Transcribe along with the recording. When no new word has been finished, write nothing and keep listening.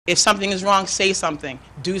If something is wrong, say something,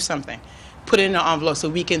 do something, put it in an envelope so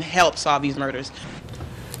we can help solve these murders.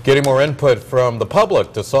 Getting more input from the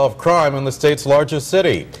public to solve crime in the state's largest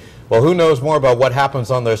city. Well, who knows more about what happens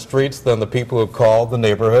on their streets than the people who call the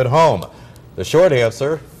neighborhood home? The short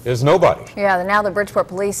answer is nobody. Yeah, now the Bridgeport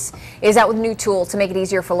Police is out with a new tool to make it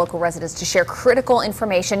easier for local residents to share critical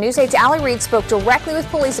information. News 8's Allie Reed spoke directly with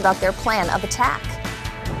police about their plan of attack.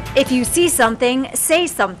 If you see something, say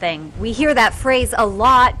something. We hear that phrase a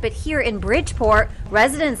lot, but here in Bridgeport,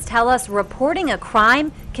 residents tell us reporting a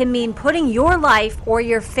crime can mean putting your life or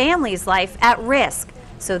your family's life at risk,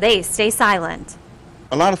 so they stay silent.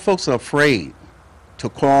 A lot of folks are afraid to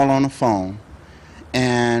call on the phone,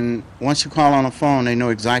 and once you call on the phone, they know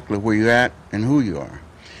exactly where you're at and who you are.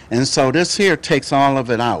 And so this here takes all of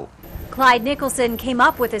it out. Clyde Nicholson came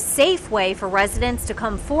up with a safe way for residents to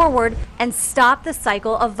come forward and stop the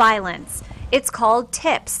cycle of violence. It's called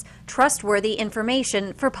TIPS, Trustworthy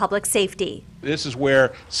Information for Public Safety. This is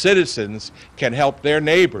where citizens can help their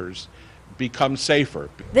neighbors become safer.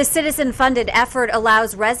 The citizen-funded effort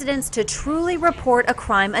allows residents to truly report a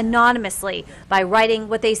crime anonymously by writing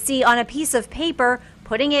what they see on a piece of paper,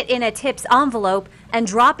 putting it in a TIPS envelope, and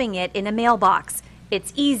dropping it in a mailbox.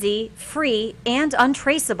 It's easy, free, and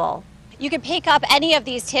untraceable. You can pick up any of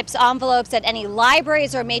these TIPS envelopes at any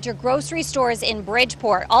libraries or major grocery stores in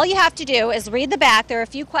Bridgeport. All you have to do is read the back. There are a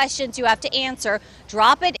few questions you have to answer.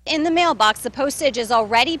 Drop it in the mailbox. The postage is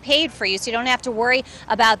already paid for you, so you don't have to worry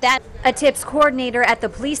about that. A TIPS coordinator at the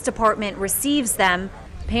police department receives them.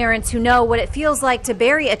 Parents who know what it feels like to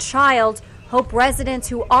bury a child hope residents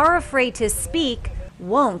who are afraid to speak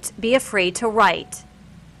won't be afraid to write.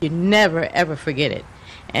 You never, ever forget it.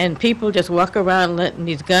 And people just walk around letting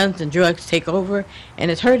these guns and drugs take over, and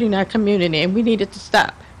it's hurting our community, and we need it to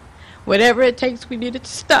stop. Whatever it takes, we need it to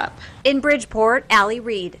stop. In Bridgeport, Allie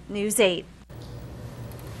Reed, News 8.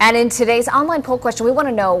 And in today's online poll question, we want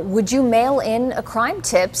to know, would you mail in a crime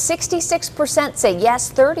tip? 66% say yes,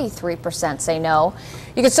 33% say no.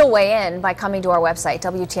 You can still weigh in by coming to our website,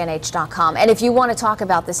 WTNH.com. And if you want to talk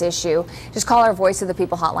about this issue, just call our Voice of the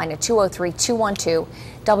People hotline at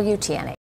 203-212-WTNH.